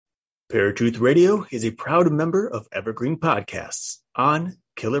Paratruth Radio is a proud member of Evergreen Podcasts on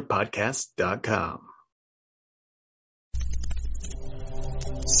KillerPodcast.com.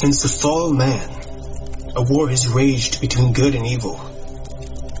 Since the fall of man, a war has raged between good and evil.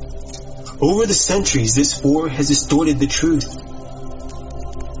 Over the centuries, this war has distorted the truth.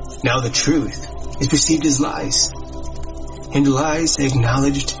 Now the truth is perceived as lies, and lies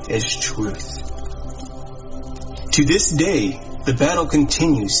acknowledged as truth. To this day, the battle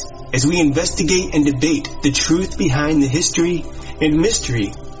continues as we investigate and debate the truth behind the history and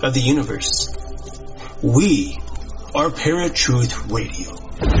mystery of the universe. We are Paratruth Radio.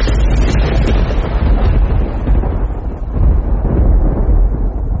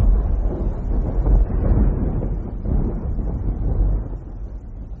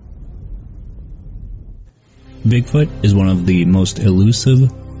 Bigfoot is one of the most elusive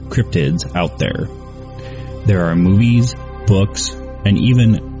cryptids out there. There are movies, books, and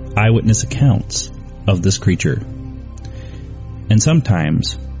even eyewitness accounts of this creature. And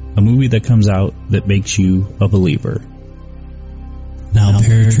sometimes, a movie that comes out that makes you a believer. Now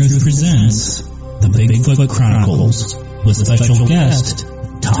Paratruth presents The Bigfoot Chronicles with special guest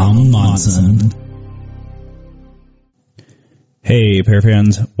Tom Monson. Hey,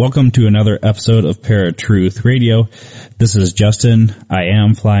 Parafans. Welcome to another episode of Paratruth Radio. This is Justin. I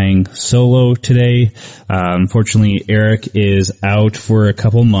am flying solo today. Unfortunately, Eric is out for a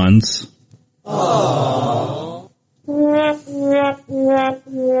couple months. Aww.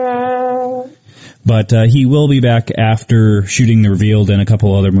 But he will be back after shooting The Revealed and a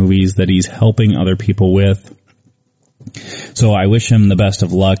couple other movies that he's helping other people with. So I wish him the best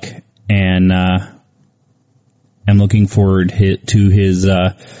of luck, and I'm looking forward to his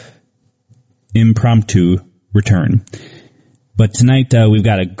impromptu return. But tonight we've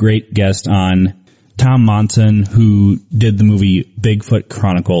got a great guest on, Tom Monson, who did the movie Bigfoot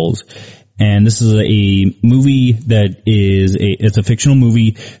Chronicles. And this is a movie that it's a fictional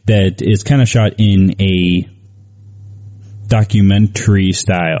movie that is kind of shot in a documentary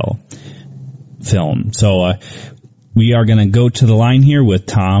style film. So we are going to go to the line here with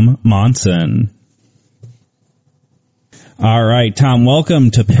Tom Monson. All right, Tom, welcome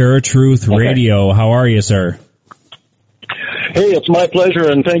to Paratruth Radio. How are you, sir? Hey, it's my pleasure,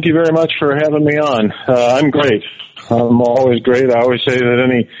 and thank you very much for having me on. I'm great. I'm always great. I always say that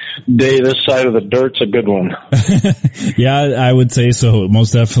any day this side of the dirt's a good one. Yeah, I would say so,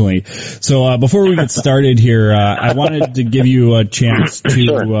 most definitely. So before we get started here, I wanted to give you a chance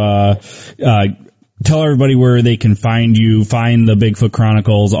to tell everybody where they can find you, find the Bigfoot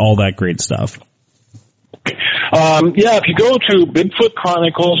Chronicles, all that great stuff. If you go to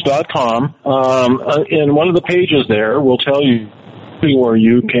BigfootChronicles.com, in one of the pages there, we'll tell you where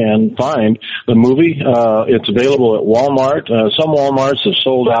you can find the movie. It's available at Walmart. Some Walmarts have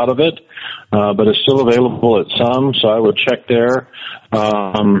sold out of it, but it's still available at some, so I would check there.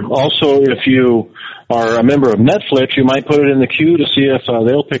 Also, if you are a member of Netflix, you might put it in the queue to see if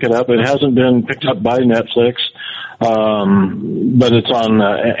they'll pick it up. It hasn't been picked up by Netflix. But it's on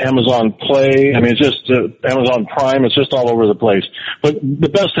Amazon Play. I mean, it's just Amazon Prime. It's just all over the place. But the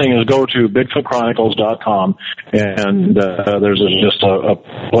best thing is go to BigfootChronicles.com, and there's just a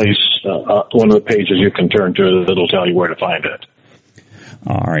place, one of the pages you can turn to that'll tell you where to find it.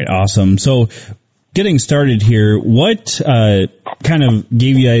 All right, awesome. So, getting started here, what kind of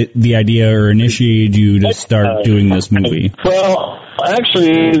gave you the idea or initiated you to start doing this movie? Well,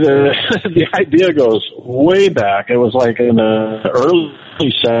 actually, the idea goes way back. It was like in the early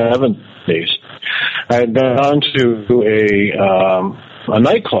 70s. I had gone to a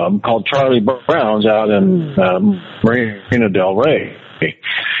nightclub called Charlie Brown's out in Marina Del Rey,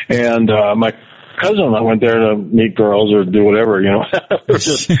 and my cousin and I went there to meet girls or do whatever,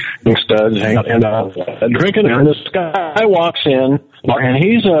 just doing studs, hang out, and drinking. And this guy walks in, and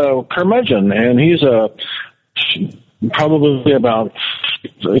he's a curmudgeon, and he's probably about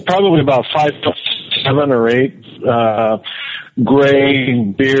 5'7" or 8", gray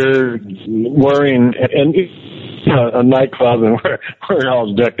beard, wearing and a nightclub, and we're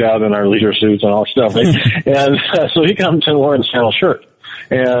all decked out in our leisure suits and all stuff. And so he comes in wearing a flannel shirt.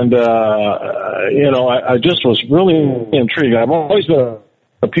 And, I just was really intrigued. I've always been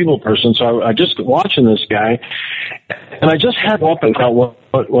a people person, so I just watching this guy, and I just had up and felt what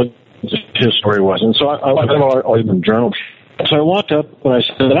his story was. And so I've always been journal. So I walked up and I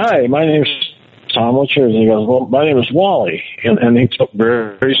said, "Hi, my name's Tom. What's yours?" And he goes, "Well, my name is Wally." And he spoke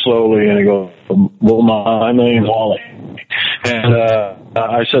very, very slowly, and he goes, "Well, my name's Wally." And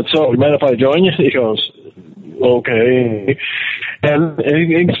I said, "So, you mind if I join you?" He goes, "Okay." And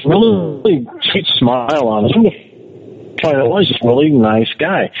he gets a really sweet smile on him. It was just a really nice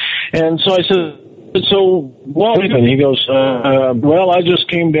guy. And so I said, so, well, and he goes, well, I just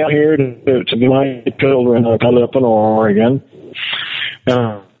came down here to be my children. I live up in Oregon.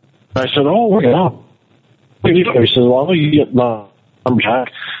 I said, oh, where now? He said, well, you get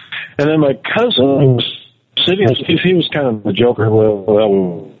lumberjack. And then my cousin was sitting, he was kind of the joker.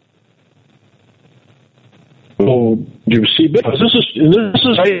 Well, do you see Bigfoot? This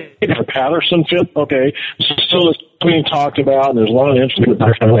is a Patterson film. Okay. So it's being talked about, and there's a lot of interest in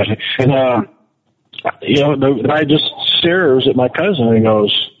Patterson. And, you know, the guy just stares at my cousin and he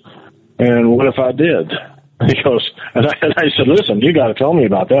goes, and what if I did? He goes, and I said, listen, you got to tell me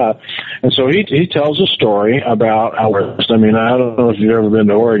about that. And so he tells a story about ours. I mean, I don't know if you've ever been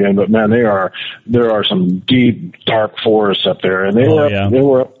to Oregon, but man, there are some deep, dark forests up there, and they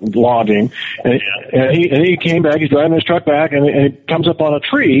were logging. And he came back. He's driving his truck back, and he comes up on a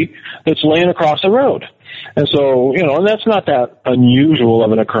tree that's laying across the road. And so, you know, and that's not that unusual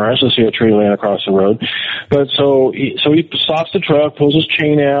of an occurrence to see a tree laying across the road. But so he stops the truck, pulls his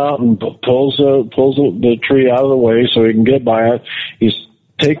chain out, and pulls the tree out of the way so he can get by it. He's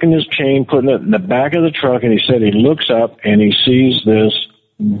taking his chain, putting it in the back of the truck, and he said he looks up and he sees this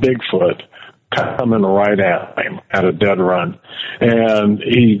Bigfoot coming right at him at a dead run. And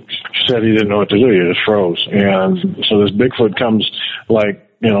he said he didn't know what to do. He just froze. And so this Bigfoot comes like,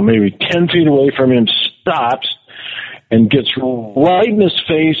 you know, maybe 10 feet away from him, stops, and gets right in his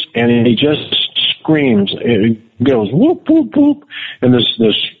face, and he just screams. It goes whoop, whoop, whoop. And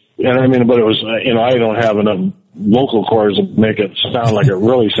and I mean, but it was, you know, I don't have enough vocal cords to make it sound like it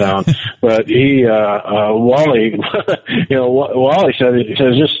really sounds. But Wally, you know, Wally said it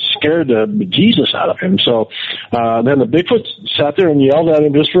just scared the Jesus out of him. So, then the Bigfoot sat there and yelled at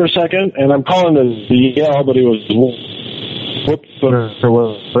him just for a second, and I'm calling it the yell, but he was whoop, or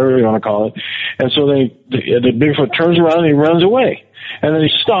whatever you want to call it. And so the Bigfoot turns around and he runs away. And then he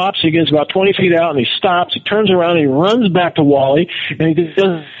stops, he gets about 20 feet out and he stops, he turns around and he runs back to Wally and he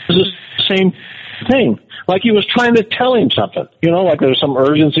does the same thing. Like he was trying to tell him something, you know, like there's some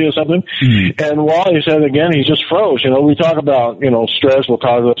urgency or something. And Wally said again, he just froze. You know, we talk about, you know, stress will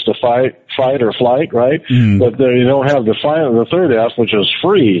cause us to fight or flight, right? But you don't have the third F, which is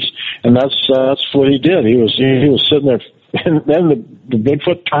freeze. And that's what he did. He was sitting there. And then the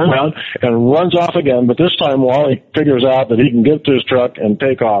Bigfoot turns around and runs off again, but this time Wally figures out that he can get to his truck and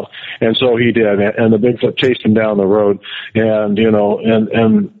take off. And so he did, and the Bigfoot chased him down the road. And,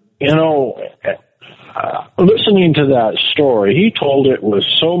 listening to that story, he told it with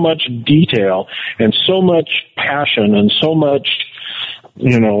so much detail and so much passion and so much,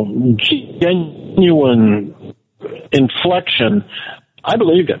 you know, genuine inflection. I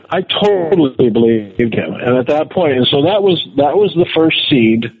believed him. I totally believed him. And at that point, and so that was the first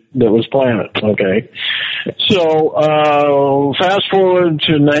seed that was planted. Okay. So, fast forward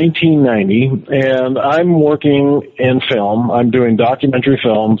to 1990 and I'm working in film. I'm doing documentary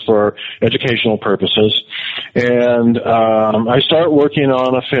film for educational purposes. And, I start working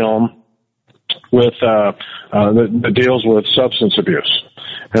on a film with, that deals with substance abuse.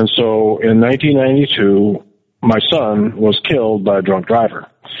 And so in 1992, my son was killed by a drunk driver.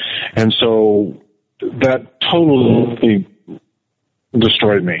 And so that totally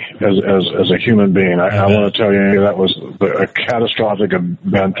destroyed me as a human being. I want to tell you that was a catastrophic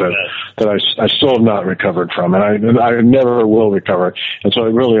event that I still have not recovered from, and I never will recover. And so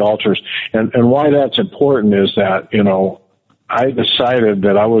it really alters. And why that's important is that, you know, I decided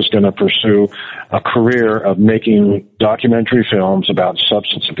that I was going to pursue a career of making documentary films about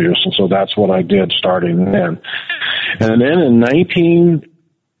substance abuse, and so that's what I did starting then. And then in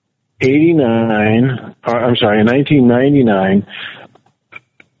 1999,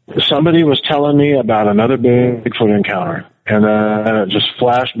 somebody was telling me about another Bigfoot encounter, and it just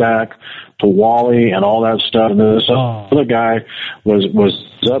flashed back to Wally and all that stuff. And this other guy was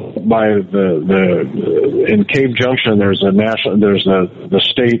up by in Cave Junction. There's the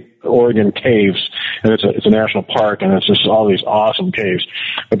state Oregon caves, and it's a national park, and it's just all these awesome caves.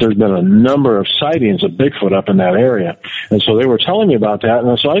 But there's been a number of sightings of Bigfoot up in that area, and so they were telling me about that.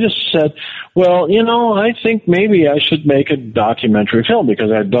 And so I just said, well, you know, I think maybe I should make a documentary film,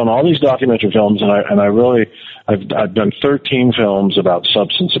 because I've done all these documentary films, and I've done 13 films about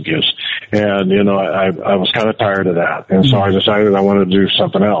substance abuse, and you know, I was kind of tired of that, and so I decided I wanted to do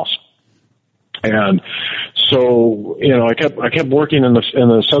something else. And so, you know, I kept working in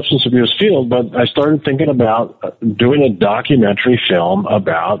the substance abuse field, but I started thinking about doing a documentary film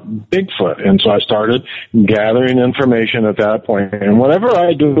about Bigfoot. And so I started gathering information at that point. And whenever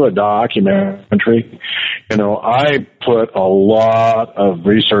I do a documentary, you know, I put a lot of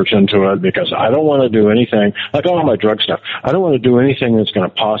research into it because I don't want to do anything, like all my drug stuff, I don't want to do anything that's going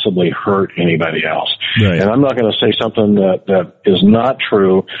to possibly hurt anybody else. Right. And I'm not going to say something that is not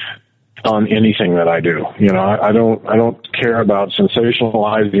true on anything that I do. You know, I don't care about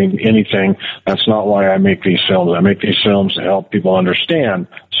sensationalizing anything. That's not why I make these films. I make these films to help people understand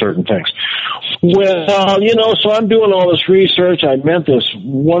certain things. Well, you know, so I'm doing all this research. I met this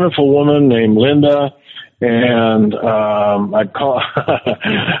wonderful woman named Linda, and her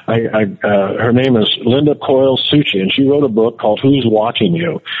name is Linda Coyle Suchi, and she wrote a book called Who's Watching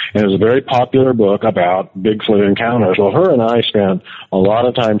You? And it was a very popular book about Bigfoot encounters. Well, her and I spent a lot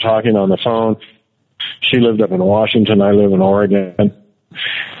of time talking on the phone. She lived up in Washington, I live in Oregon,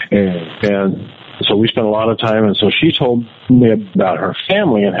 and so we spent a lot of time, and so she told me about her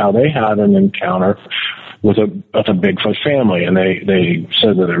family and how they had an encounter with a Bigfoot family, and they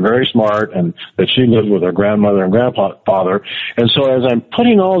said that they're very smart and that she lived with her grandmother and grandfather. And so as I'm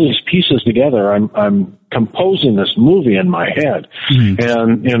putting all these pieces together, I'm composing this movie in my head. Mm-hmm.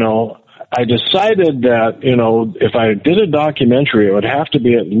 And, you know, I decided that, you know, if I did a documentary, it would have to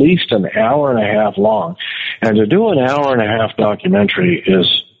be at least an hour and a half long. And to do an hour and a half documentary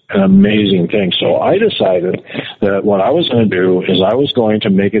is an amazing thing. So I decided that what I was going to do is I was going to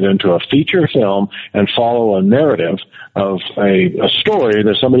make it into a feature film and follow a narrative of a story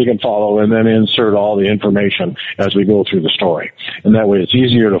that somebody can follow and then insert all the information as we go through the story. And that way it's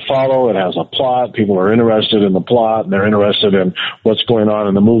easier to follow. It has a plot. People are interested in the plot and they're interested in what's going on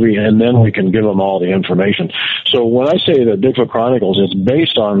in the movie, and then we can give them all the information. So when I say that Bigfoot Chronicles, it's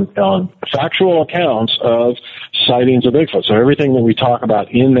based on factual accounts of sightings of Bigfoot. So everything that we talk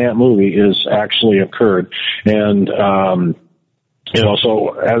about in that movie is actually occurred. And, you know,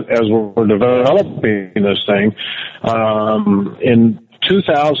 so as we're developing this thing, in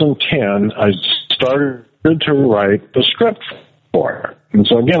 2010, I started to write the script for it. And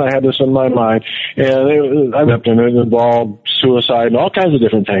so again, I had this in my mind, and it involved suicide and all kinds of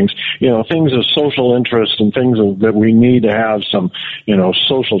different things, you know, things of social interest and things that we need to have some, you know,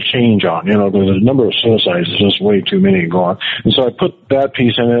 social change on, you know, because the number of suicides is just way too many going on. And so I put that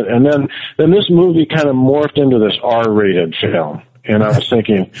piece in it, and then this movie kind of morphed into this R-rated film. And I was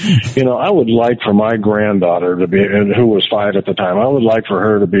thinking, you know, I would like for my granddaughter to be, who was 5 at the time, I would like for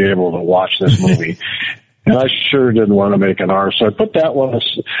her to be able to watch this movie. And I sure didn't want to make an R, so I put that one,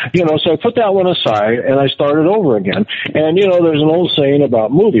 you know, aside, and I started over again. And, you know, there's an old saying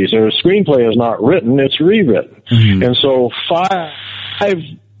about movies, a screenplay is not written, it's rewritten. Mm-hmm. And so 5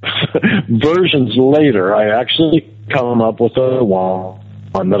 versions later, I actually come up with the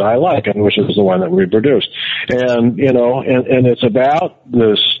one that I like, and which is the one that we produced. And, you know, and it's about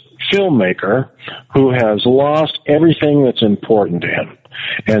this filmmaker who has lost everything that's important to him.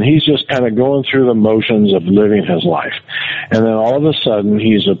 And he's just kind of going through the motions of living his life. And then all of a sudden,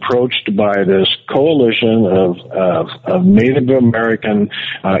 he's approached by this coalition of Native American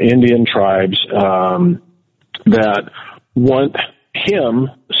Indian tribes that want him,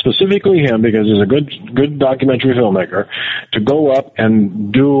 specifically him, because he's a good documentary filmmaker, to go up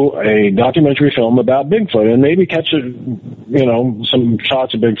and do a documentary film about Bigfoot and maybe catch some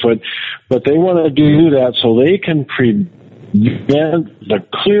shots of Bigfoot. But they want to do that so they can prevent the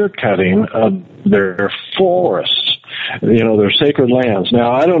clear cutting of their forests, you know, their sacred lands.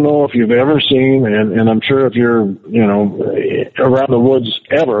 Now, I don't know if you've ever seen, and I'm sure if you're, you know, around the woods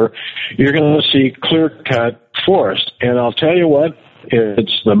ever, you're going to see clear-cut forest. And I'll tell you what,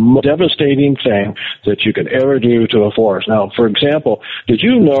 it's the most devastating thing that you could ever do to a forest. Now, for example, did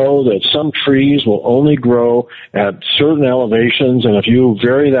you know that some trees will only grow at certain elevations, and if you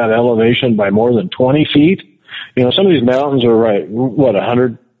vary that elevation by more than 20 feet, you know, some of these mountains are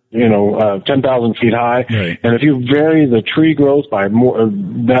 100, 10,000 feet high. Right. And if you vary the tree growth by more,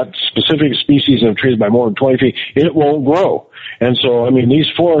 that specific species of trees by more than 20 feet, it won't grow. And so, I mean, these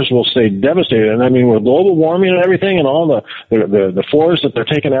forests will stay devastated. And I mean, with global warming and everything and all the forests that they're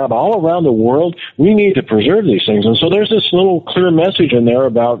taking out all around the world, we need to preserve these things. And so there's this little clear message in there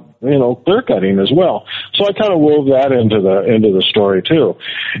about clear cutting as well. So I kind of wove that into the story too.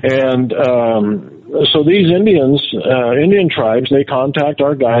 And so these Indian tribes, they contact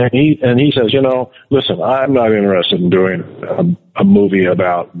our guy, and he says, listen, I'm not interested in doing a movie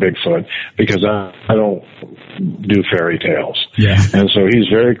about Bigfoot because I don't do fairy tales. Yeah. And so he's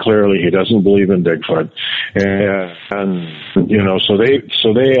very clearly, he doesn't believe in Bigfoot. And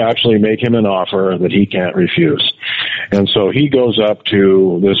so they actually make him an offer that he can't refuse. And so he goes up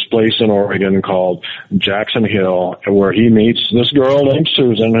to this place in Oregon called Jackson Hill, where he meets this girl named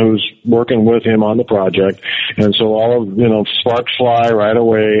Susan who's working with him on the project. And so all of, sparks fly right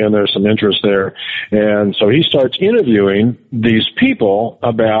away, and there's some interest there. And so he starts interviewing these people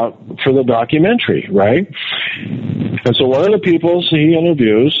for the documentary, right? And so one of the people he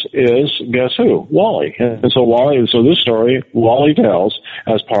interviews is, guess who? Wally. And so this story, Wally tells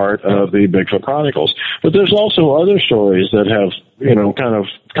as part of the Bigfoot Chronicles. But there's also other stories that have, kind of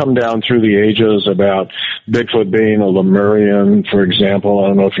come down through the ages about Bigfoot being a Lemurian, for example. I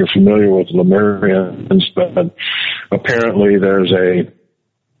don't know if you're familiar with Lemurians, but apparently there's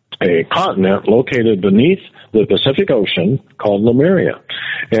a continent located beneath the Pacific Ocean called Lemuria.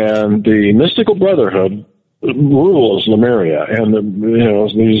 And the Mystical Brotherhood rules Lemuria, and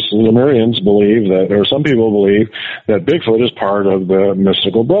these Lemurians believe that, or some people believe that Bigfoot is part of the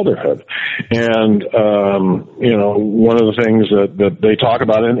Mystical Brotherhood. And one of the things that they talk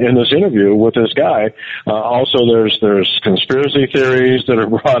about in this interview with this guy, also there's conspiracy theories that are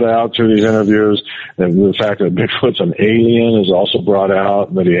brought out through these interviews, and the fact that Bigfoot's an alien is also brought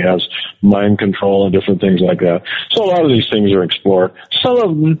out, that he has mind control and different things like that. So a lot of these things are explored. Some of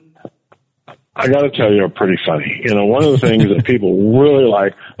them, I got to tell you, are pretty funny. One of the things that people really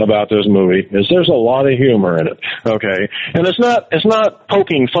like about this movie is there's a lot of humor in it. Okay, and it's not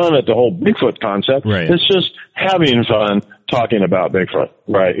poking fun at the whole Bigfoot concept. Right. It's just having fun talking about Bigfoot.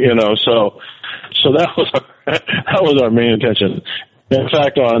 Right. So that was our main intention. In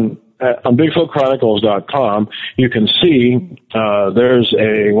fact, on BigfootChronicles.com, you can see there's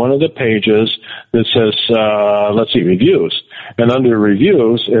one of the pages that says, reviews. And under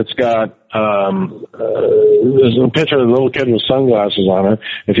reviews, it's got there's a picture of a little kid with sunglasses on it.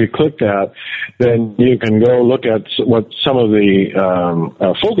 If you click that, then you can go look at what some of the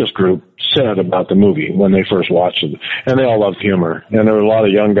focus group said about the movie when they first watched it. And they all loved humor. And there were a lot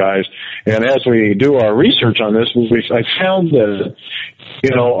of young guys. And as we do our research on this, I found that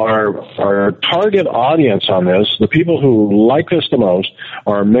our target audience on this, the people who like this the most,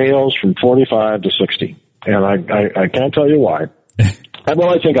 are males from 45 to 60. And I can't tell you why. Well,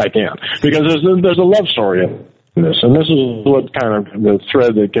 I think I can, because there's a love story in this, and this is what kind of the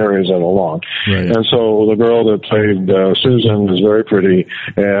thread that carries it along. Right. And so the girl that played Susan is very pretty,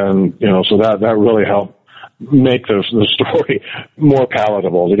 and so that really helped make the story more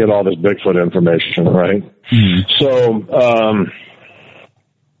palatable to get all this Bigfoot information, right? Mm-hmm. So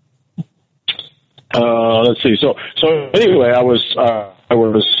let's see. So anyway,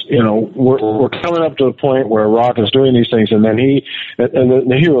 we're coming up to the point where Rock is doing these things, and then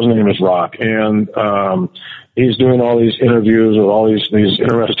the hero's name is Rock, and he's doing all these interviews with all these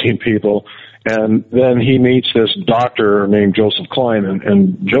interesting people, and then he meets this doctor named Joseph Klein,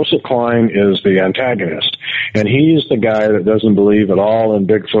 and Joseph Klein is the antagonist, and he's the guy that doesn't believe at all in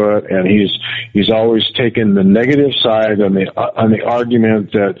Bigfoot, and he's always taken the negative side on the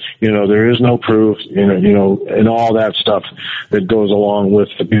argument that there is no proof, and all that stuff that goes along with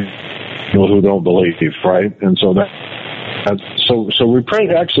the people who don't believe, right? And so so we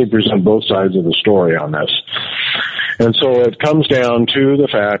actually present both sides of the story on this. And so it comes down to the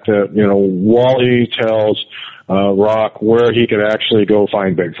fact that, Wally tells Rock where he could actually go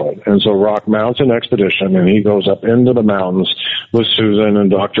find Bigfoot. And so Rock mounts an expedition, and he goes up into the mountains with Susan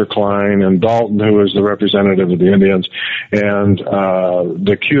and Dr. Klein and Dalton, who is the representative of the Indians, and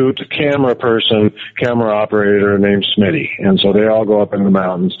the cute camera operator named Smitty. And so they all go up in the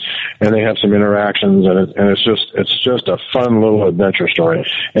mountains, and they have some interactions, and it's just a fun little adventure story.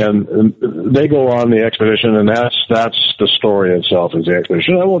 And they go on the expedition, and that's the story itself, is the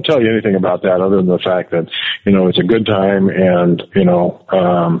expedition. I won't tell you anything about that other than the fact that, it's a good time, and, and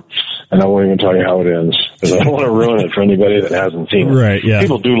I won't even tell you how it ends, because I don't want to ruin it for anybody that hasn't seen it. Right, yeah.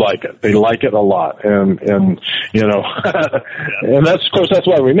 People do like it. They like it a lot. And and that's, of course, that's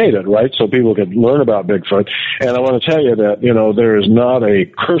why we made it, right? So people could learn about Bigfoot. And I want to tell you that, there is not a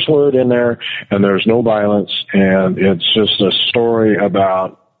curse word in there, and there's no violence, and it's just a story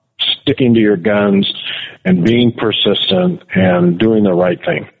about sticking to your guns and being persistent and doing the right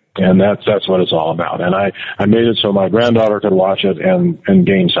thing. And that's what it's all about. And I made it so my granddaughter could watch it and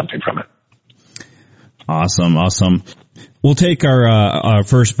gain something from it. Awesome. We'll take our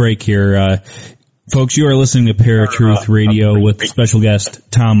first break here. Folks, you are listening to Paratruth Radio with special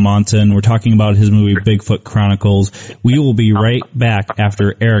guest Tom Monson. We're talking about his movie Bigfoot Chronicles. We will be right back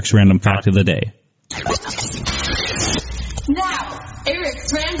after Eric's Random Fact of the Day. Now,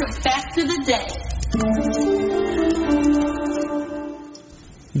 Eric's Random Fact of the Day.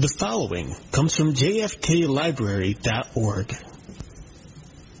 The following comes from jfklibrary.org.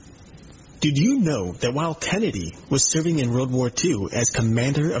 Did you know that while Kennedy was serving in World War II as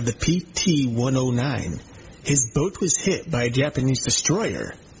commander of the PT-109, his boat was hit by a Japanese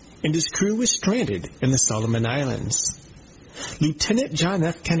destroyer and his crew was stranded in the Solomon Islands? Lieutenant John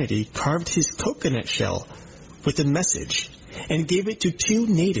F. Kennedy carved his coconut shell with a message and gave it to 2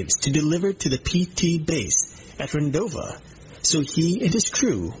 natives to deliver to the PT base at Rendova so he and his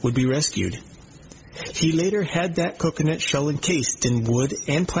crew would be rescued. He later had that coconut shell encased in wood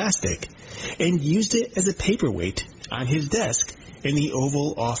and plastic and used it as a paperweight on his desk in the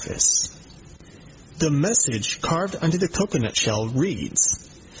Oval Office. The message carved onto the coconut shell reads,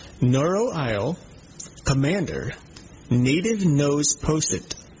 Noro Isle, Commander, Native knows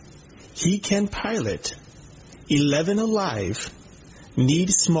Posit. He can pilot. 11 alive. Need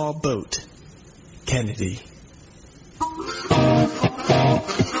small boat. Kennedy.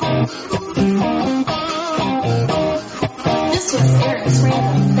 This was Eric's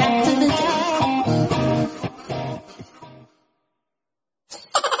Random Fact of the Day.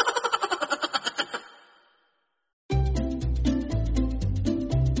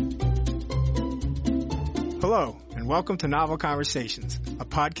 Hello, and welcome to Novel Conversations, a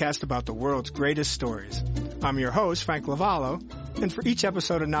podcast about the world's greatest stories. I'm your host, Frank Lavallo, and for each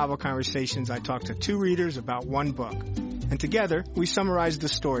episode of Novel Conversations, I talk to 2 readers about one book. And together, we summarize the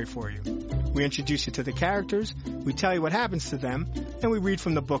story for you. We introduce you to the characters, we tell you what happens to them, and we read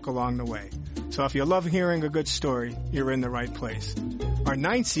from the book along the way. So if you love hearing a good story, you're in the right place. Our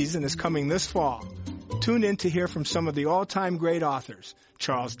 9th season is coming this fall. Tune in to hear from some of the all-time great authors,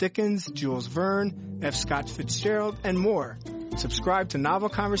 Charles Dickens, Jules Verne, F. Scott Fitzgerald, and more. Subscribe to Novel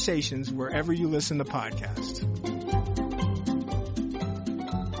Conversations wherever you listen to podcasts.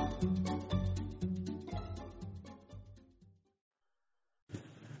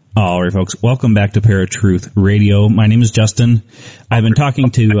 All right, folks, welcome back to Paratruth Radio. My name is Justin. I've been talking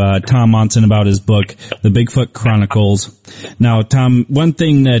to Tom Monson about his book, The Bigfoot Chronicles. Now, Tom, one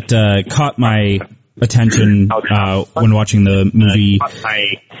thing that caught my attention when watching the movie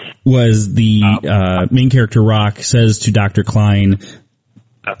was the main character, Rock, says to Dr. Klein,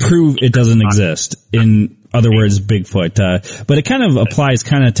 prove it doesn't exist. In other words, Bigfoot. But it kind of applies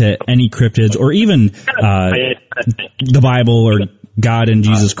kind of to any cryptids or even the Bible or God and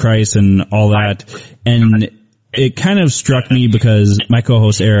Jesus Christ and all that. And it kind of struck me because my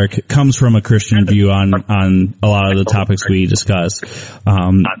co-host Eric comes from a Christian view on a lot of the topics we discuss.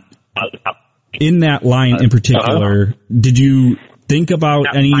 In that line in particular, did you think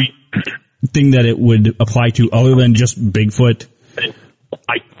about anything that it would apply to other than just Bigfoot?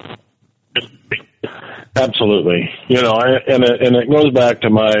 Absolutely. You know, and it goes back to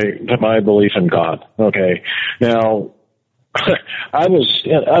my belief in God. Okay. Now, I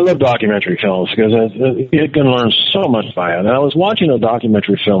love documentary films because you can learn so much by it. And I was watching a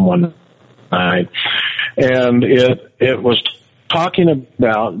documentary film one night, and it was talking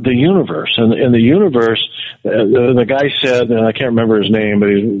about the universe. And in the universe, the guy said, and I can't remember his name, but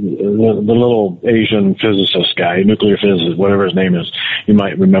he's the little Asian physicist guy, nuclear physicist, whatever his name is. You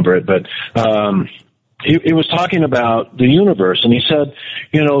might remember it, but he was talking about the universe, and he said,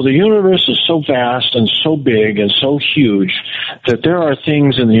 you know, the universe is so vast and so big and so huge that there are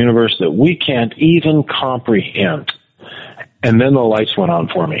things in the universe that we can't even comprehend. And then the lights went on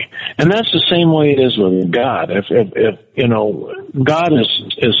for me. And that's the same way it is with God. If you know, God is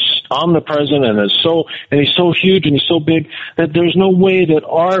omnipresent and he's so huge and he's so big that there's no way that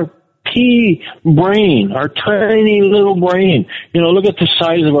our pea brain, our tiny little brain, you know, look at the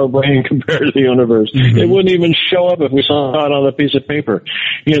size of our brain compared to the universe. Mm-hmm. It wouldn't even show up if we saw it on a piece of paper,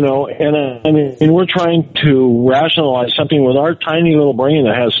 you know, and we're trying to rationalize something with our tiny little brain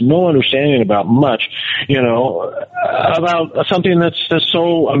that has no understanding about much, you know, about something that's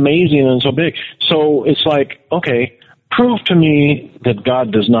so amazing and so big. So it's like, okay, prove to me that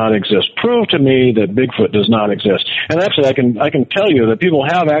God does not exist. Prove to me that Bigfoot does not exist. And actually, I can tell you that people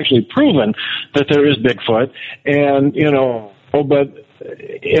have actually proven that there is Bigfoot. And, you know, but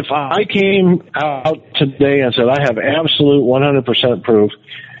if I came out today and said I have absolute 100% proof,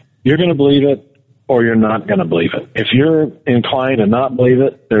 you're going to believe it or you're not going to believe it. If you're inclined to not believe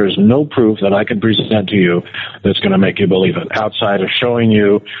it, there's no proof that I can present to you that's going to make you believe it outside of showing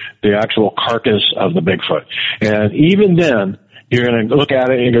you the actual carcass of the Bigfoot. And even then, you're going to look at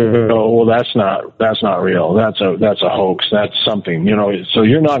it and go, well, that's not real. That's a hoax. That's something, so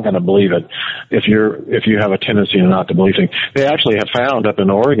you're not going to believe it if you have a tendency not to believe things. They actually have found up in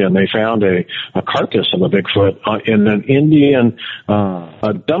Oregon, they found a carcass of a Bigfoot in an Indian,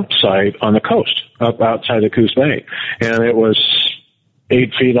 dump site on the coast up outside of Coos Bay. And it was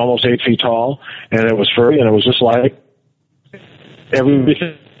almost 8 feet tall, and it was furry, and it was just like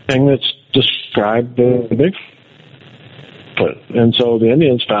everything that's described the Bigfoot. And so the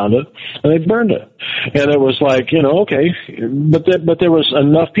Indians found it and they burned it. And it was like, okay, but there was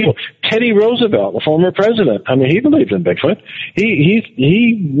enough people. Teddy Roosevelt, the former president, I mean, he believed in Bigfoot.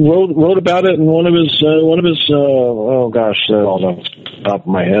 He wrote about it in one of his oh gosh, all off the top of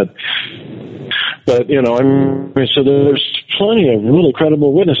my head. But, so there's plenty of really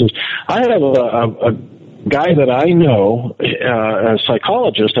credible witnesses. I have a guy that I know, a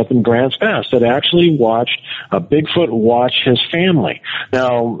psychologist up in Grants Pass, that actually watched a Bigfoot watch his family.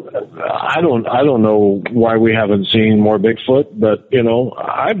 Now, I don't know why we haven't seen more Bigfoot, but,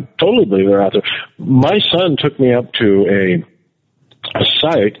 I totally believe they're out there. My son took me up to a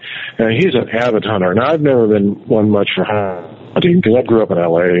site, and he's an avid hunter. Now, I've never been one much for hunting, because I grew up in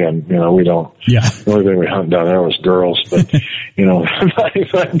L.A., and, we don't. Yeah. The only thing we hunt down there was girls, but, 5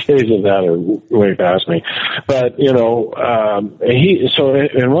 days of that are way past me. But, so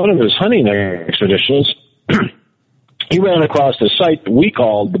in one of his hunting expeditions, he ran across a site that we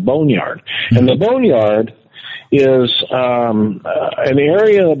called the Boneyard. And the Boneyard is an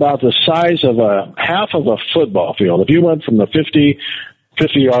area about the size of half of a football field. If you went from the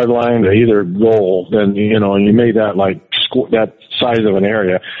 50-yard line to either goal, then, and you made that that size of an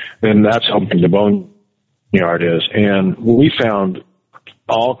area, then that's how big the Boneyard is. And we found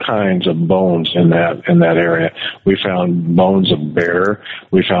all kinds of bones in that area. We found bones of bear.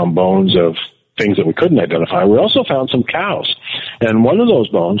 We found bones of things that we couldn't identify. We also found some cows. And one of the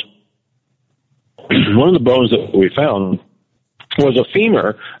bones that we found was a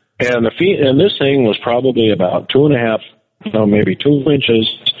femur, and this thing was probably about 2.5, maybe 2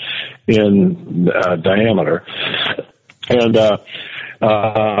 inches in diameter. And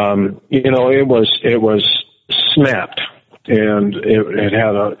it was snapped, and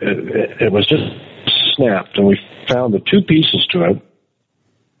it was just snapped, and we found the 2 pieces to it.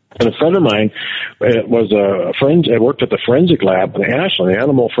 And a friend of mine worked at the forensic lab in Ashland, the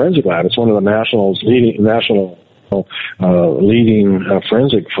Animal Forensic Lab. It's one of the national leading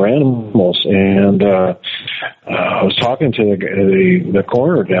forensic for animals. And I was talking to the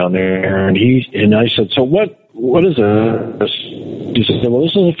coroner down there, and I said, "So what is this?" He said, "Well,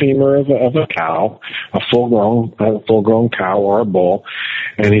 this is a femur of a cow, a full grown cow or a bull."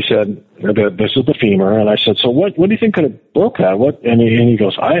 And he said, "This is the femur." And I said, "So what do you think could have broke that?" And he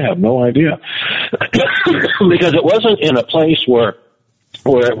goes, "I have no idea," because it wasn't in a place where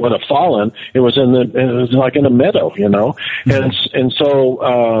it would have fallen. It was like in a meadow, And so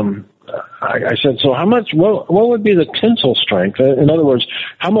I said, "So how much? What would be the tensile strength? In other words,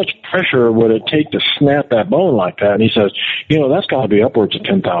 how much pressure would it take to snap that bone like that?" And he says, "That's got to be upwards of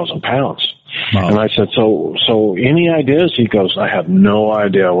 10,000 pounds." Wow. And I said, so any ideas? He goes, "I have no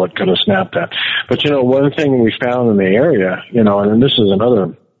idea what could have snapped that." But one thing we found in the area, and this is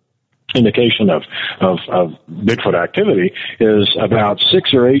another indication of Bigfoot activity, is about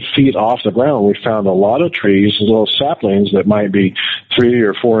 6 or 8 feet off the ground. We found a lot of trees, little saplings that might be 3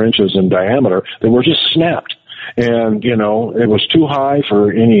 or 4 inches in diameter that were just snapped. And, it was too high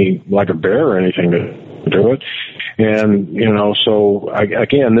for like a bear or anything to do it. And, so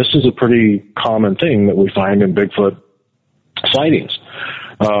again, this is a pretty common thing that we find in Bigfoot sightings.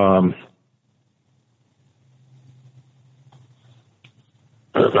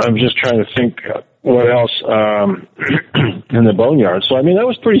 I'm just trying to think what else in the Boneyard. So, that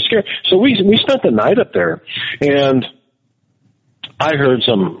was pretty scary. So we spent the night up there, and I heard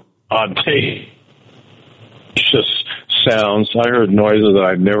some audacious sounds. I heard noises that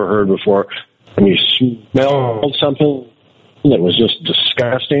I'd never heard before. We smelled something that was just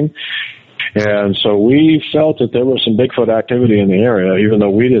disgusting. And so we felt that there was some Bigfoot activity in the area, even though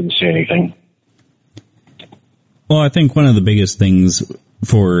we didn't see anything. Well, I think one of the biggest things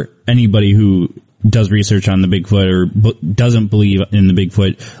for anybody who does research on the Bigfoot or doesn't believe in the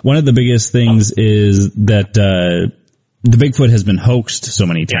Bigfoot, one of the biggest things is that the Bigfoot has been hoaxed so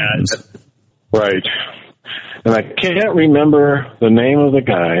many times. Right. And I can't remember the name of the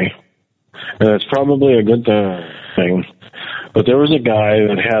guy, and it's probably a good thing, but there was a guy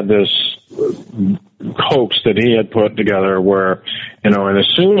that had this hoax that he had put together where, and as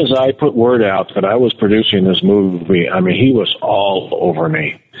soon as I put word out that I was producing this movie, I mean, he was all over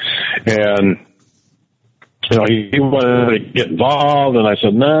me. And, he wanted to get involved, and I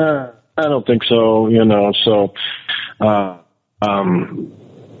said, nah, I don't think so, so,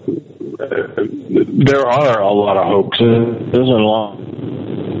 there are a lot of hoaxes, and a lot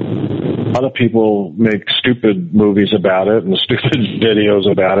of people make stupid movies about it and stupid videos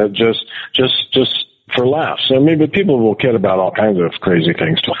about it just for laughs. I mean, but people will kid about all kinds of crazy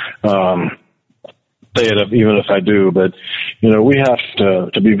things. Say it even if I do, but we have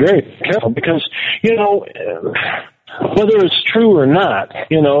to be very careful because whether it's true or not,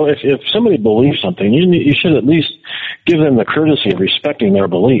 if somebody believes something, you should at least give them the courtesy of respecting their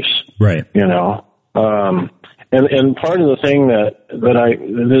beliefs. Right. And part of the thing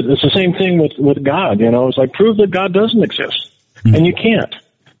it's the same thing with God, it's like prove that God doesn't exist. Mm-hmm. And you can't,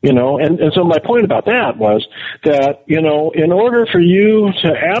 and so my point about that was that, in order for you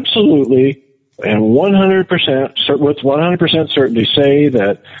to absolutely and 100% with 100% certainty say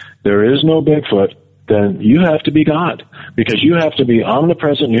that there is no Bigfoot, then you have to be God, because you have to be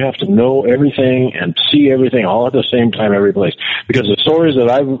omnipresent. You have to know everything and see everything all at the same time, every place. Because the stories that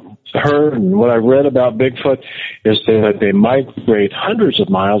I've heard and what I've read about Bigfoot is that they migrate hundreds of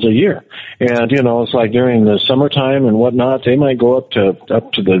miles a year. And, it's like during the summertime and whatnot, they might go up to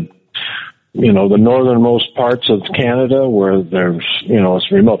the, the northernmost parts of Canada where there's,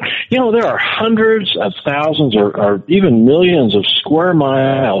 it's remote. There are hundreds of thousands or even millions of square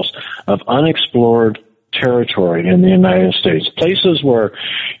miles of unexplored territory in the United States, places where,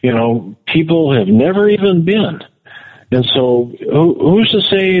 people have never even been. And so who's to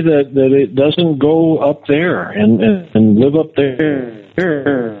say that it doesn't go up there and live up there,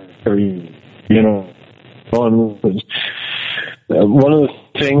 one of the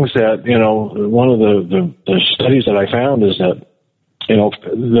things that, one of the studies that I found is that,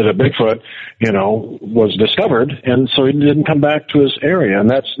 that a Bigfoot, was discovered, and so he didn't come back to his area. And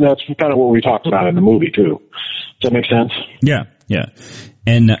that's kind of what we talked about in the movie, too. Does that make sense? Yeah, yeah.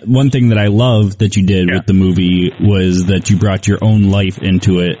 And one thing that I love that you did with the movie was that you brought your own life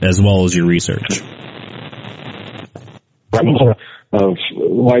into it as well as your research. Of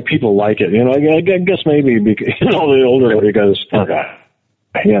why people like it, I guess maybe because, the older because,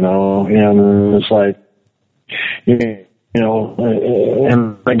 and it's like, and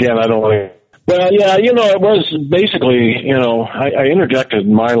again, I don't want to. Well, yeah, it was basically, I interjected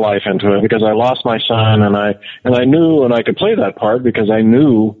my life into it because I lost my son, and I knew, and I could play that part because I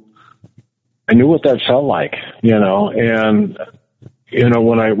knew what that felt like, and.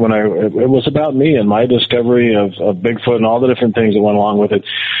 When it was about me and my discovery of Bigfoot and all the different things that went along with it,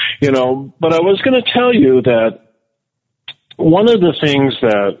 but I was going to tell you that one of the things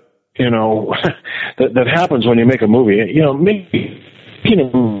that, that happens when you make a movie, making a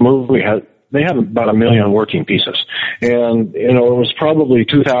movie they have about 1 million working pieces. And, it was probably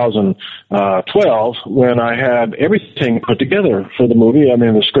 2012 when I had everything put together for the movie. I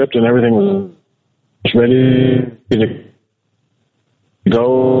mean, the script and everything was ready to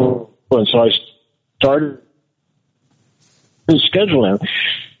go, and so I started scheduling.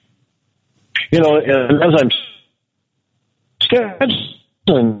 And as I'm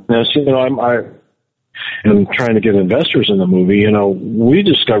scheduling this, I'm trying to get investors in the movie. We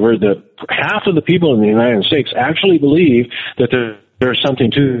discovered that half of the people in the United States actually believe that there's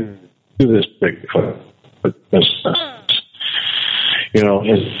something to this Bigfoot business.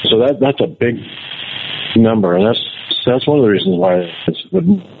 And so that's a big number, and that's one of the reasons why the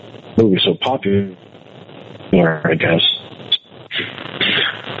movie's so popular, I guess.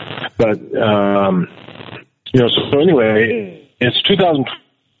 But, so anyway, it's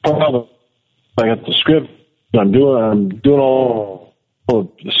 2012. I got the script. I'm doing all the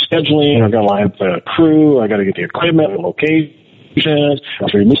scheduling. I got to line up the crew. I got to get the equipment, the locations,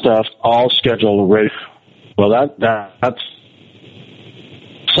 the stuff, all scheduled, ready. Well, that's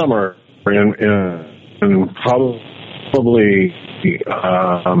summer in probably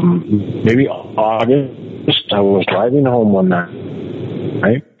maybe August. I was driving home one night,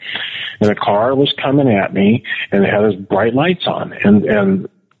 right? And a car was coming at me, and it had its bright lights on, and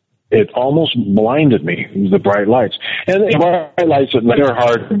it almost blinded me, the bright lights. And the bright lights, they're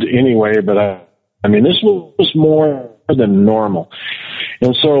hard anyway, but I mean, this was more than normal.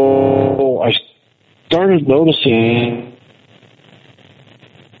 And so I started noticing,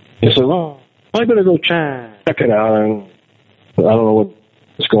 I said, well, I better go check it out. And I don't know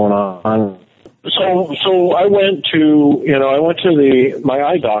what's going on. So I went to my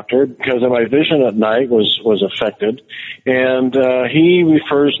eye doctor because my vision at night was affected, and he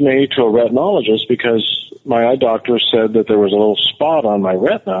refers me to a retinologist because my eye doctor said that there was a little spot on my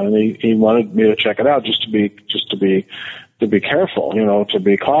retina, and he wanted me to check it out just to be careful, to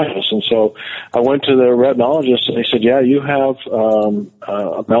be cautious. And so I went to the retinologist, and he said, "Yeah, you have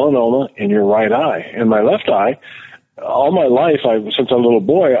a melanoma in your right eye." In my left eye, all my life, since I was a little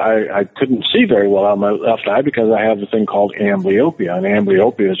boy, I couldn't see very well out of my left eye because I have a thing called amblyopia. And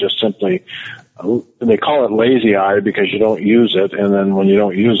amblyopia is just simply, they call it lazy eye because you don't use it, and then when you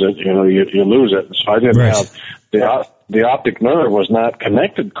don't use it, you lose it. So I didn't have the optic nerve was not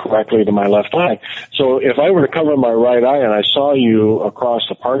connected correctly to my left eye. So if I were to cover my right eye and I saw you across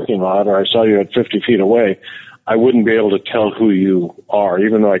the parking lot, or I saw you at 50 feet away, I wouldn't be able to tell who you are,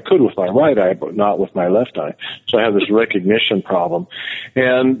 even though I could with my right eye, but not with my left eye. So I have this recognition problem.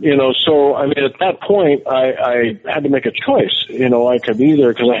 And, so, at that point, I had to make a choice. I could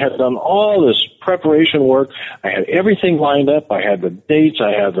either, because I had done all this preparation work, I had everything lined up, I had the dates,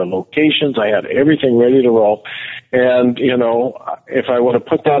 I had the locations, I had everything ready to roll. And, if I would have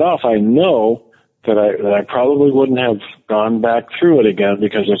put that off, I know that I probably wouldn't have gone back through it again,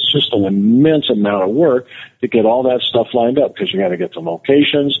 because it's just an immense amount of work to get all that stuff lined up, because you got to get the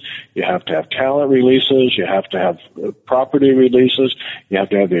locations, you have to have talent releases, you have to have property releases, you have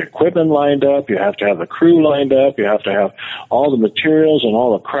to have the equipment lined up, you have to have the crew lined up, you have to have all the materials and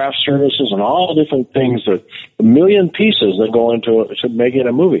all the craft services and all the different things, that a million pieces that go into making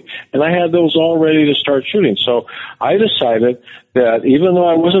a movie. And I had those all ready to start shooting. So I decided that even though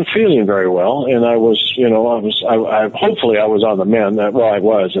I wasn't feeling very well, and I was, hopefully I was on the mend. Well, I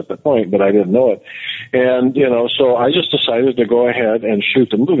was at the point, but I didn't know it. And, so I just decided to go ahead and shoot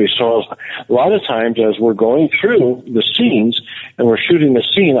the movie. So a lot of times as we're going through the scenes and we're shooting the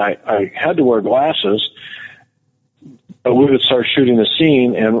scene, I had to wear glasses. But we would start shooting the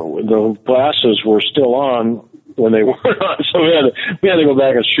scene, and the glasses were still on when they weren't on. So we had to go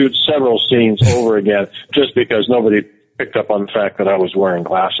back and shoot several scenes over again, just because nobody picked up on the fact that I was wearing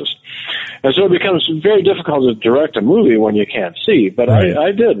glasses. And so it becomes very difficult to direct a movie when you can't see. But right.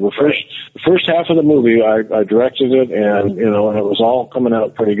 I did. The first half of the movie, I directed it, and, and it was all coming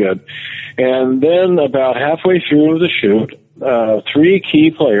out pretty good. And then about halfway through the shoot, 3 key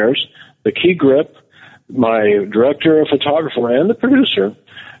players, the key grip, my director, photographer, and the producer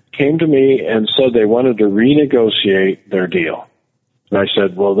came to me and said they wanted to renegotiate their deal. And I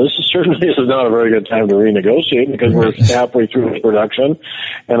said, well, this certainly is not a very good time to renegotiate, because we're halfway through the production.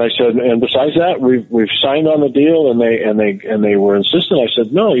 And I said, and besides that, we've signed on the deal, and they were insistent. I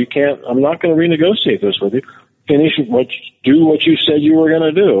said, no, you can't. I'm not going to renegotiate this with you. Do what you said you were going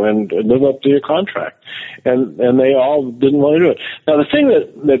to do, and live up to your contract. And they all didn't want to do it. Now, the thing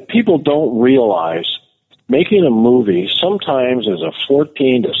that people don't realize, making a movie sometimes is a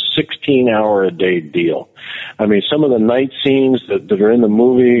 14 to 16 hour a day deal. Some of the night scenes that are in the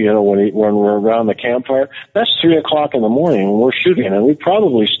movie, when we're around the campfire, that's 3 o'clock in the morning when we're shooting. And we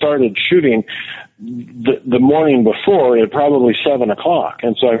probably started shooting the morning before at probably 7 o'clock.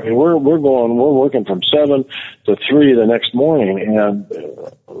 And so, we're working from 7 to 3 the next morning. And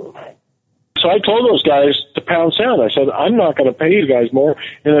so I told those guys to pound sand. I said, I'm not going to pay you guys more.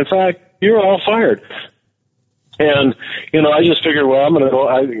 And in fact, you're all fired. And, I just figured, well, I'm going to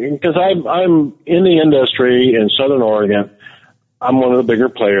go, because I'm in the industry in Southern Oregon. I'm one of the bigger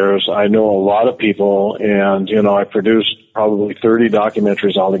players. I know a lot of people, and, I produced probably 30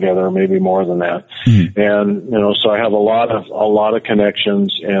 documentaries altogether, maybe more than that. Mm. And, so I have a lot of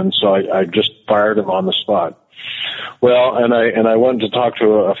connections, and so I just fired him on the spot. Well, and I went to talk to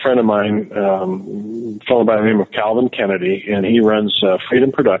a friend of mine, a fellow by the name of Calvin Kennedy, and he runs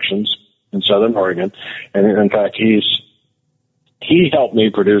Freedom Productions in Southern Oregon. And in fact, he helped me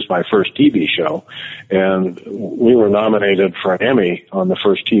produce my first TV show, and we were nominated for an Emmy on the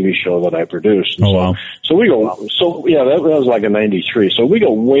first TV show that I produced. And wow. That was like in 93. So we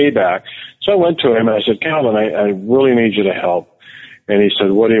go way back. So I went to him and I said, Calvin, I really need you to help. And he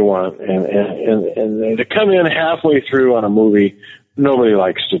said, what do you want? And to come in halfway through on a movie, nobody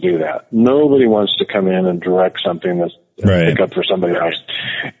likes to do that. Nobody wants to come in and direct something that's pick up for somebody else.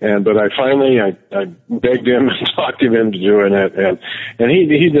 But I finally begged him and talked him into doing it, and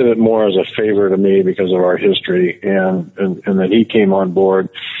he did it more as a favor to me because of our history, and then he came on board.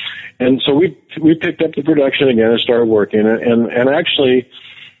 And so we picked up the production again and started working, and actually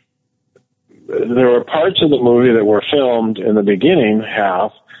there were parts of the movie that were filmed in the beginning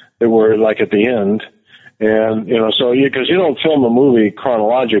half that were like at the end. And, so because you don't film a movie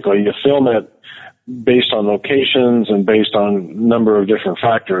chronologically, you film it based on locations and based on a number of different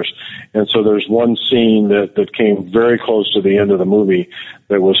factors. And so there's one scene that came very close to the end of the movie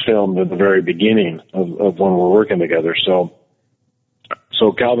that was filmed at the very beginning of when we're working together. So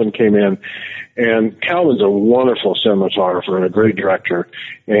Calvin came in, and Calvin's a wonderful cinematographer and a great director,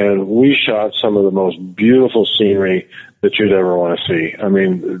 and we shot some of the most beautiful scenery that you'd ever want to see. I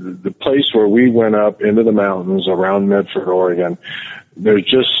mean, the place where we went up into the mountains around Medford, Oregon, there's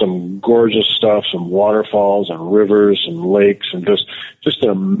just some gorgeous stuff, some waterfalls and rivers and lakes and just an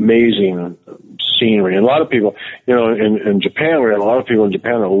amazing scenery. And a lot of people, in Japan, we had a lot of people in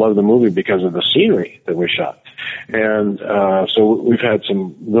Japan that loved the movie because of the scenery that we shot. And so we've had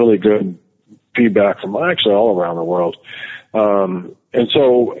some really good feedback from actually all around the world. And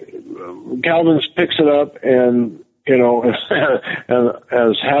so Calvin's picks it up, and and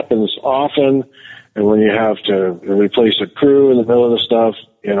as happens often, and when you have to replace a crew in the middle of the stuff,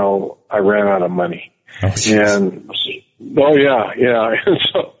 I ran out of money. And in order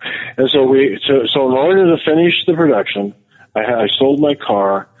to finish the production, I sold my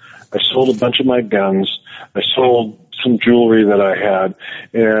car, I sold a bunch of my guns, I sold some jewelry that I had,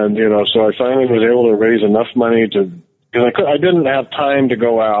 and so I finally was able to raise enough money because I didn't have time to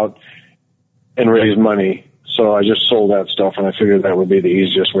go out and raise money. So I just sold that stuff, and I figured that would be the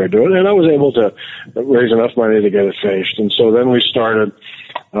easiest way to do it. And I was able to raise enough money to get it finished. And so then we started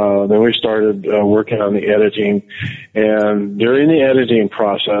working on the editing. And during the editing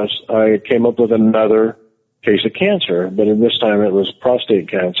process, I came up with another case of cancer, but in this time it was prostate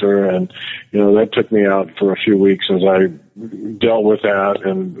cancer, and that took me out for a few weeks as I dealt with that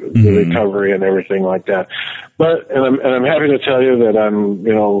and the recovery and everything like that. But I'm happy to tell you that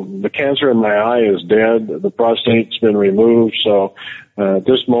the cancer in my eye is dead. The prostate's been removed, so at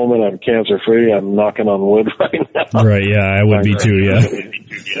this moment I'm cancer free. I'm knocking on wood right now. Right, yeah, I would be too, yeah.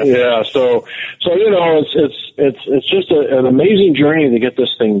 Yeah, so it's just an amazing journey to get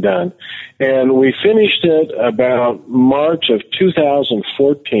this thing done. And we finished it about March of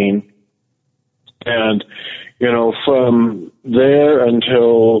 2014. And, from there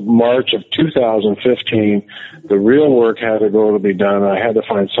until March of 2015, the real work had to go to be done. I had to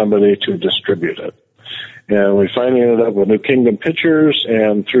find somebody to distribute it. And we finally ended up with New Kingdom Pictures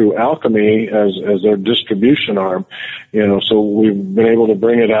and through Alchemy as their distribution arm, so we've been able to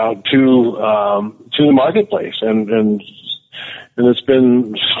bring it out to the marketplace, and it's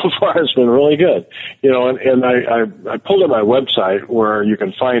been, so far it's been really good, and I pulled up my website where you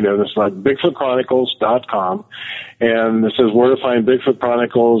can find it. It's like BigfootChronicles.com, and it says where to find Bigfoot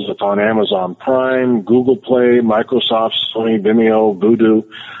Chronicles. It's on Amazon Prime, Google Play, Microsoft, Sony, Vimeo, Vudu.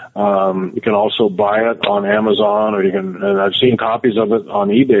 You can also buy it on Amazon, and I've seen copies of it on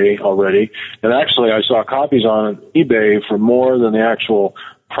eBay already. And actually I saw copies on eBay for more than the actual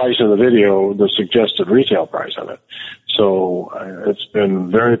price of the video, the suggested retail price of it. So it's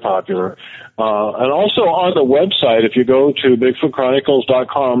been very popular. And also on the website, if you go to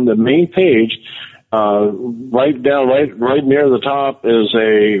BigfootChronicles.com, the main page, right near the top is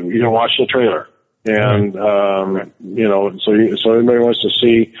you can watch the trailer. And, so anybody wants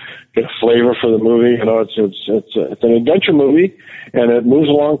to get a flavor for the movie, it's an adventure movie, and it moves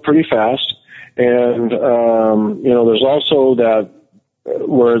along pretty fast. And, there's also that,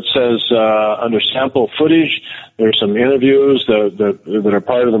 where it says, under sample footage, there's some interviews that are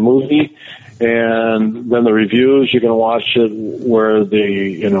part of the movie. And then the reviews, you can watch it where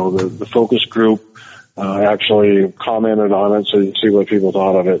the focus group, actually commented on it, so you can see what people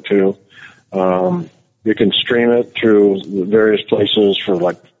thought of it too. You can stream it through various places for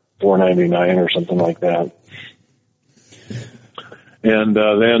like $4.99 or something like that. And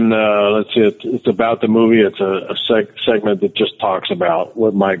then let's see, it's about the movie. It's a segment that just talks about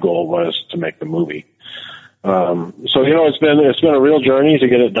what my goal was to make the movie. So it's been a real journey to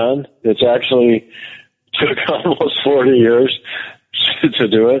get it done. It's actually took almost 40 years to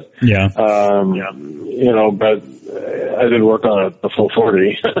do it. Yeah. But I didn't work on it the full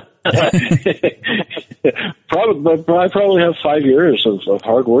 40. I probably have 5 years of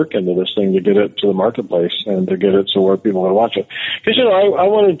hard work into this thing to get it to the marketplace and to get it so where people can watch it. Because, I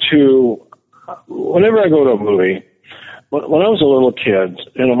wanted to, whenever I go to a movie, when I was a little kid,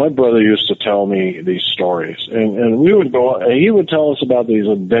 my brother used to tell me these stories, and we would go, he would tell us about these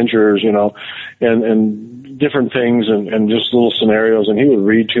adventures, and different things and just little scenarios, and he would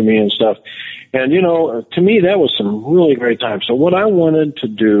read to me and stuff. And, to me, that was some really great time. So what I wanted to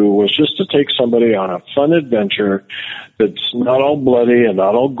do was just to take somebody on a fun adventure that's not all bloody and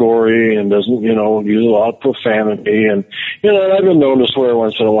not all gory and doesn't, use a lot of profanity. And, I've been known to swear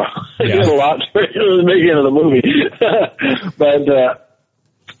once in a while. Yeah. A lot making it of the movie. But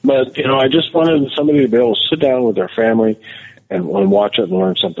But, I just wanted somebody to be able to sit down with their family and watch it and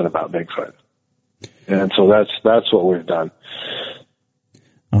learn something about Bigfoot. And so that's what we've done.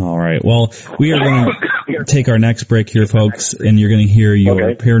 All right. Well, we are going to take our next break here, folks, and you're going to hear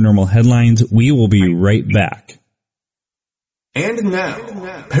your paranormal headlines. We will be right back. And now,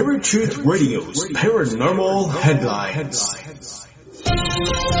 Paratruth Radio's Paranormal Headlines.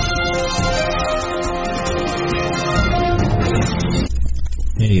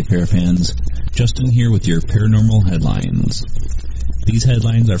 Hey, Parafans. Justin here with your paranormal headlines. These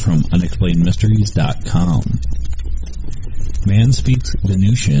headlines are from unexplainedmysteries.com. Man speaks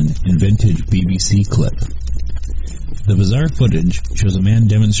Venusian in vintage BBC clip. The bizarre footage shows a man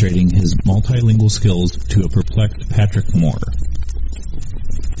demonstrating his multilingual skills to a perplexed Patrick Moore.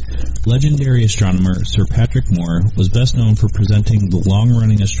 Legendary astronomer Sir Patrick Moore was best known for presenting the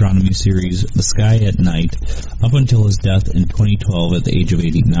long-running astronomy series The Sky at Night up until his death in 2012 at the age of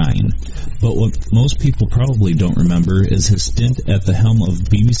 89. But what most people probably don't remember is his stint at the helm of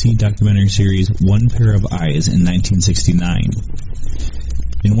BBC documentary series One Pair of Eyes in 1969.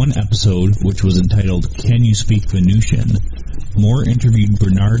 In one episode, which was entitled Can You Speak Venusian?, Moore interviewed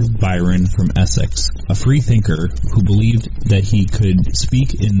Bernard Byron from Essex, a free thinker who believed that he could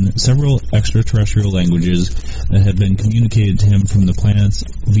speak in several extraterrestrial languages that had been communicated to him from the planets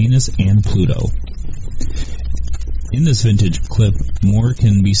Venus and Pluto. In this vintage clip, Moore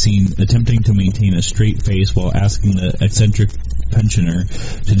can be seen attempting to maintain a straight face while asking the eccentric pensioner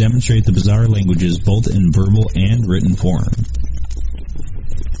to demonstrate the bizarre languages both in verbal and written form.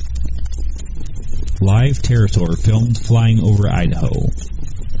 Live pterosaur filmed flying over Idaho.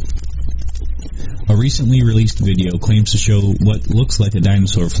 A recently released video claims to show what looks like a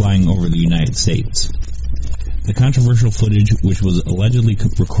dinosaur flying over the United States. The controversial footage, which was allegedly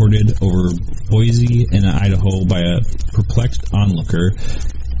recorded over Boise and Idaho by a perplexed onlooker,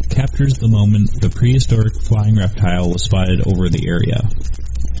 captures the moment the prehistoric flying reptile was spotted over the area.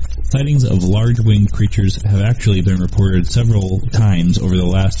 Sightings of large-winged creatures have actually been reported several times over the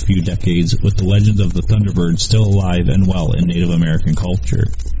last few decades, with the legend of the Thunderbird still alive and well in Native American culture.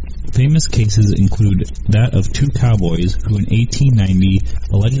 Famous cases include that of two cowboys who in 1890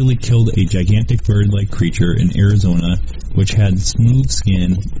 allegedly killed a gigantic bird-like creature in Arizona which had smooth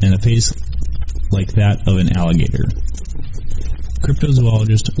skin and a face like that of an alligator.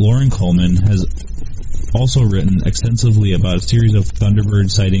 Cryptozoologist Lauren Coleman has also written extensively about a series of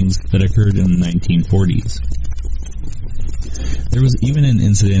Thunderbird sightings that occurred in the 1940s. There was even an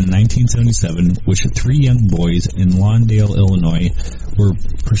incident in 1977 which three young boys in Lawndale, Illinois were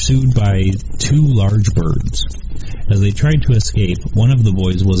pursued by two large birds. As they tried to escape, one of the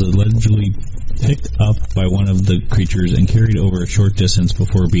boys was allegedly picked up by one of the creatures and carried over a short distance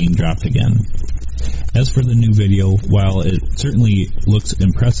before being dropped again. As for the new video, while it certainly looks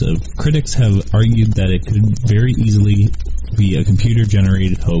impressive, critics have argued that it could very easily be a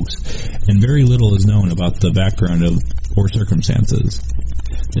computer-generated hoax, and very little is known about the background of or circumstances.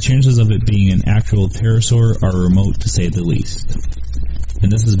 The chances of it being an actual pterosaur are remote, to say the least.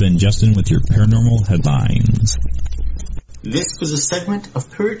 And this has been Justin with your Paranormal Headlines. This was a segment of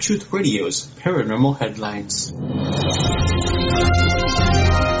Paratruth Radio's Paranormal Headlines.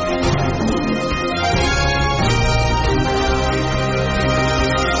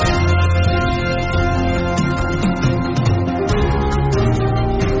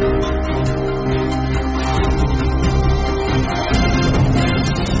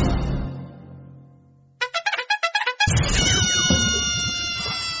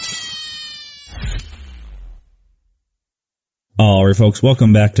 All right, folks,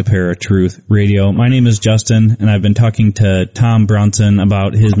 welcome back to Paratruth Radio. My name is Justin, and I've been talking to Tom Bronson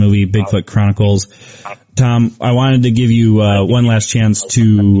about his movie Bigfoot Chronicles. Tom, I wanted to give you one last chance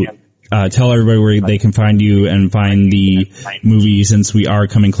to tell everybody where they can find you and find the movie, since we are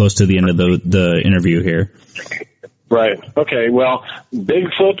coming close to the end of the interview here. Right. Okay. Well,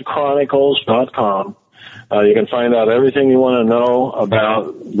 BigfootChronicles.com. You can find out everything you want to know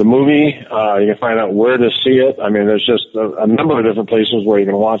about the movie. You can find out where to see it. I mean, there's just a number of different places where you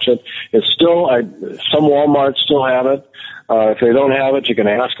can watch it. It's still, some Walmarts still have it. If they don't have it, you can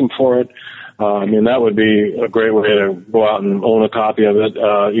ask them for it. I mean, that would be a great way to go out and own a copy of it.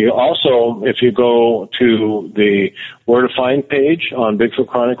 You also, if you go to the Where to Find page on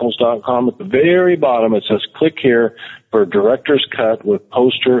BigfootChronicles.com, at the very bottom it says click here for director's cut with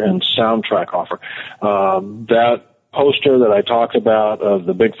poster and soundtrack offer. That poster that I talked about of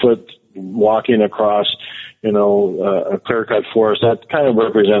the Bigfoot walking across, a clear-cut forest, that kind of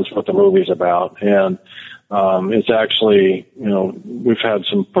represents what the movie's about. And it's actually, we've had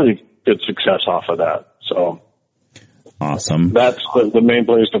some pretty good success off of that. So, Awesome. That's the main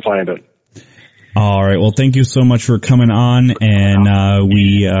place to find it. All right. Well, thank you so much for coming on, and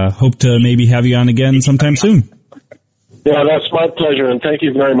we hope to maybe have you on again sometime soon. Yeah, that's my pleasure, and thank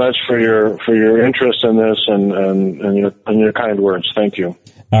you very much for your interest in this and your kind words. Thank you.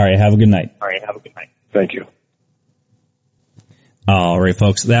 All right. Have a good night. Thank you. All right,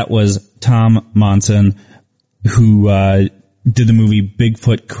 folks. That was Tom Monson, who did the movie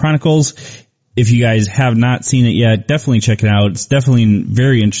Bigfoot Chronicles. If you guys have not seen it yet, definitely check it out. It's definitely a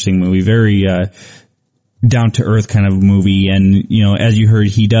very interesting movie, very down-to-earth kind of movie. And, you know, as you heard,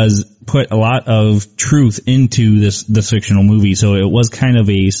 he does put a lot of truth into this fictional movie. So it was kind of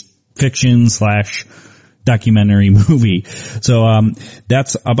a fiction / documentary movie. So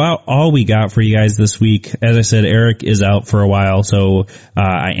that's about all we got for you guys this week. As I said, Eric is out for a while, so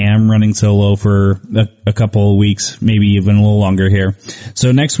I am running solo for a couple of weeks, maybe even a little longer here.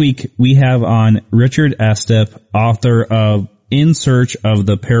 So next week we have on Richard Estep, author of In Search of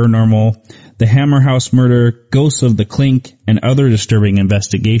the Paranormal, The Hammer House Murder, Ghosts of the Clink, and Other Disturbing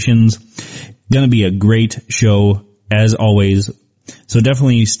Investigations. Gonna be a great show as always. So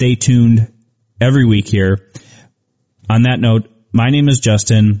definitely stay tuned every week here. On that note, my name is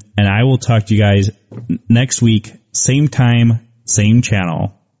Justin, and I will talk to you guys next week, same time, same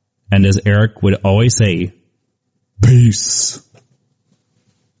channel. And as Eric would always say, peace.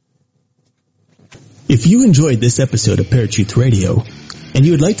 If you enjoyed this episode of Paratruth Radio, and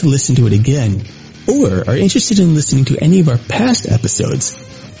you would like to listen to it again, or are interested in listening to any of our past episodes,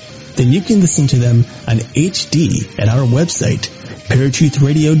 then you can listen to them on HD at our website,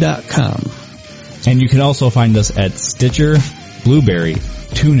 paratruthradio.com. And you can also find us at Stitcher, Blueberry,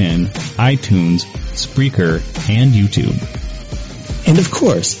 TuneIn, iTunes, Spreaker, and YouTube. And of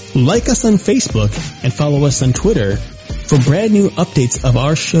course, like us on Facebook and follow us on Twitter for brand new updates of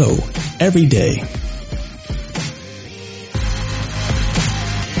our show every day.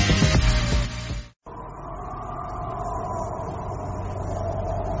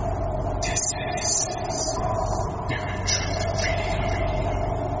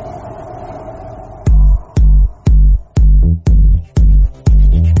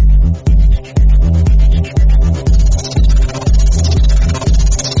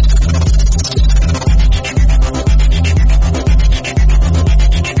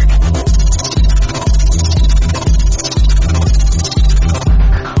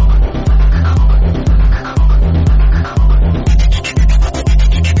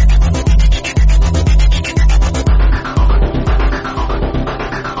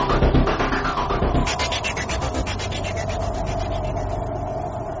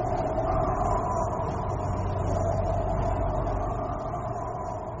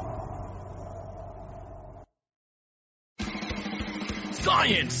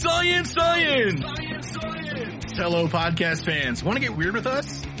 Science! Science! Science! Hello, podcast fans. Want to get weird with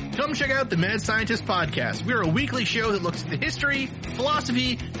us? Come check out the Mad Scientist Podcast. We're a weekly show that looks at the history,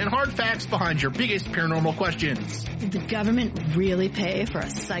 philosophy, and hard facts behind your biggest paranormal questions. Did the government really pay for a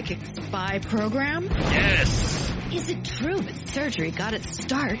psychic spy program? Yes! Is it true that surgery got its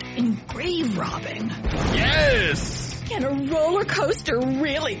start in grave robbing? Yes! Can a roller coaster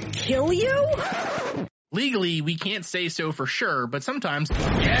really kill you? Legally, we can't say so for sure, but sometimes,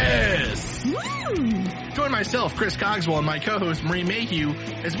 yes! Join myself, Chris Cogswell, and my co-host, Marie Mayhew,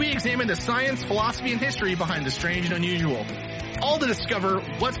 as we examine the science, philosophy, and history behind the strange and unusual. All to discover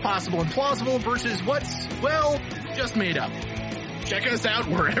what's possible and plausible versus what's, well, just made up. Check us out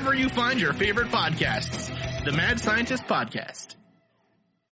wherever you find your favorite podcasts. The Mad Scientist Podcast.